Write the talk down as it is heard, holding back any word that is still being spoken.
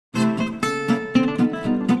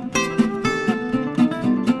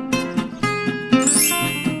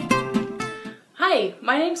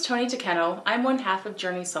name's Toni Takeno. I'm one half of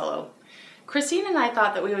Journey Soulo. Christine and I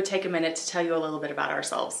thought that we would take a minute to tell you a little bit about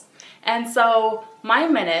ourselves. And so what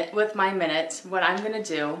I'm going to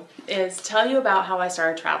do is tell you about how I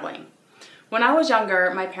started traveling. When I was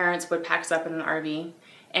younger, my parents would pack us up in an RV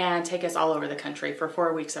and take us all over the country for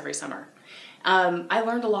 4 weeks every summer. I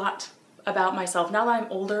learned a lot about myself. Now that I'm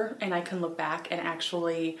older and I can look back and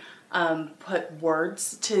actually put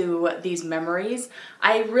words to these memories,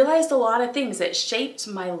 I realized a lot of things that shaped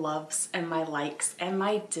my loves and my likes and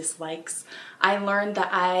my dislikes. I learned that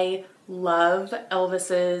I love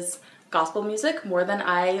Elvis's gospel music more than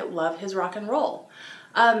I love his rock and roll.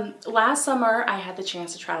 Last summer, I had the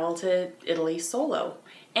chance to travel to Italy solo,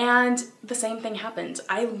 and the same thing happened.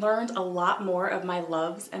 I learned a lot more of my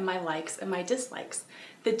loves and my likes and my dislikes.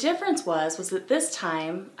 The difference was that this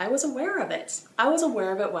time I was aware of it. I was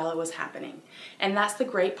aware of it while it was happening. And that's the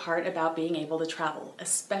great part about being able to travel,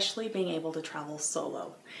 especially being able to travel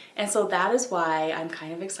solo. And so that is why I'm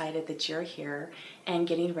kind of excited that you're here and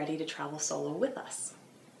getting ready to travel solo with us.